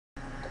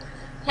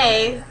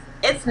Hey,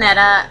 it's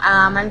Netta.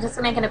 I'm just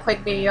making a quick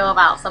video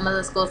about some of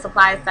the school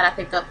supplies that I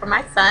picked up for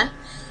my son.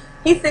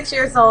 He's 6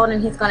 years old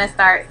and he's going to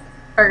start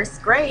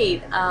first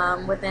grade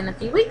within a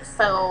few weeks.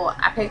 So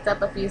I picked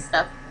up a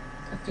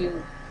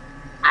few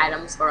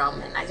items for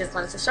him, and I just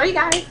wanted to show you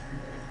guys.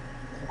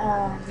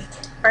 Um,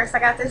 First, I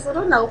got this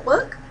little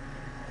notebook,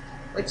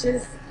 which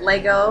is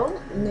Lego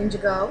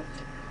Ninjago.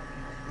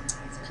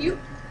 It's cute.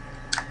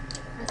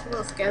 Has a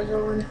little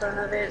schedule in front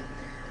of it.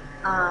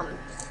 Um,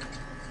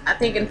 I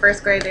think in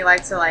first grade they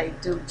like to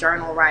do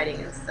journal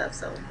writing and stuff,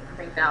 so I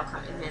think that'll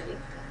come in handy.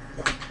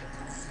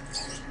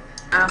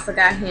 I also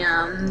got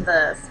him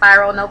the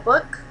spiral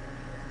notebook,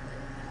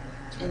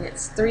 and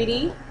it's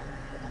 3D.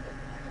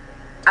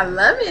 I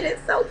love it.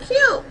 It's so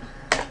cute.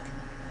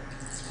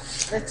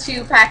 The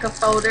 2-pack of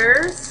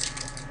folders.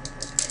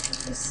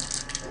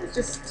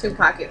 Just 2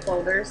 pocket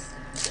folders.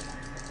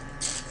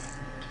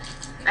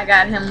 I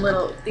got him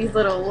these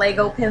little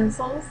Lego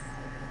pencils.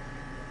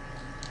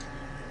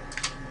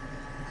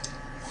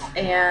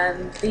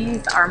 And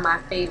these are my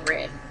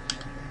favorite.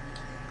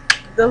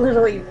 The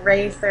little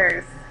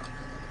erasers.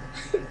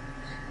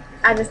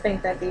 I just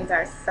think that these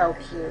are so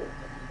cute.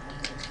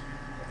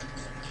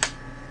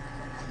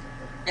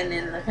 And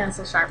then the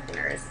pencil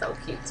sharpener is so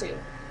cute too.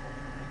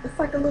 It's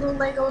like a little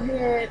Lego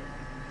head.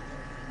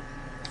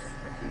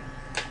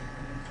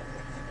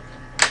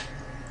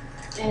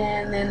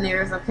 And then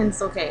there's a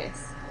pencil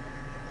case.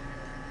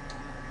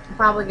 I'll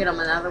probably get him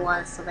another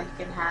one so that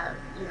he can have,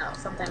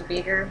 something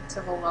bigger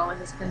to hold all of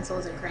his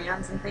pencils and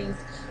crayons and things.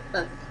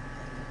 But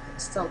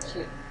it's so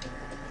cute.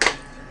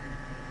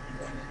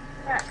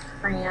 Got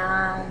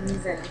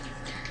crayons and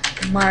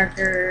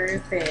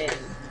markers and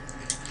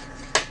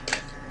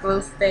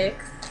glue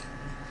sticks.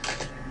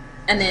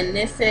 And then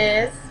this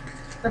is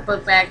the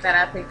book bag that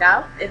I picked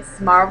out. It's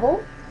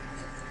Marvel.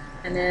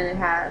 And then it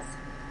has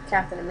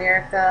Captain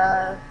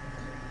America,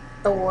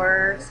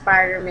 Thor,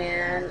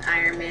 Spider-Man,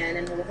 Iron Man,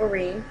 and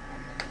Wolverine.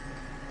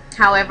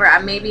 However, I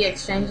may be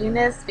exchanging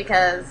this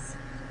because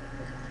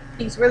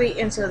he's really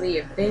into the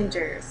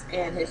Avengers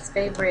and his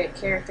favorite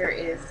character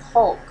is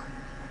Hulk.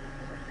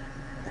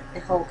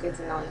 And Hulk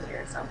isn't on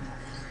here, so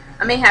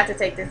I may have to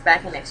take this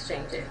back and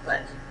exchange it,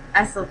 but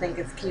I still think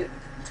it's cute.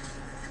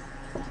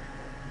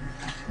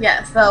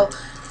 Yeah, so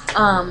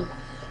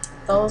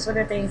those were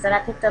the things that I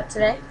picked up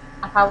today.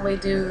 I'll probably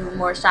do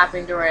more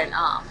shopping during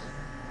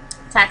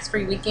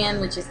tax-free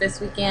weekend, which is this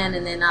weekend,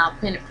 and then I'll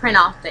print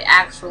off the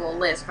actual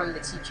list from the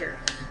teacher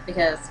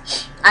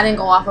because I didn't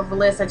go off of a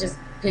list. I just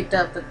picked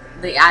up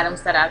the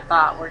items that I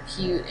thought were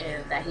cute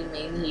and that he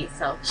may need.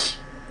 So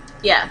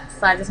yeah,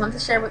 so I just wanted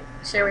to share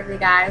with you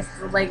guys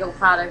the Lego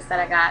products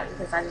that I got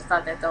because I just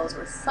thought that those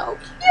were so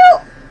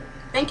cute.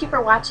 Thank you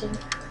for watching.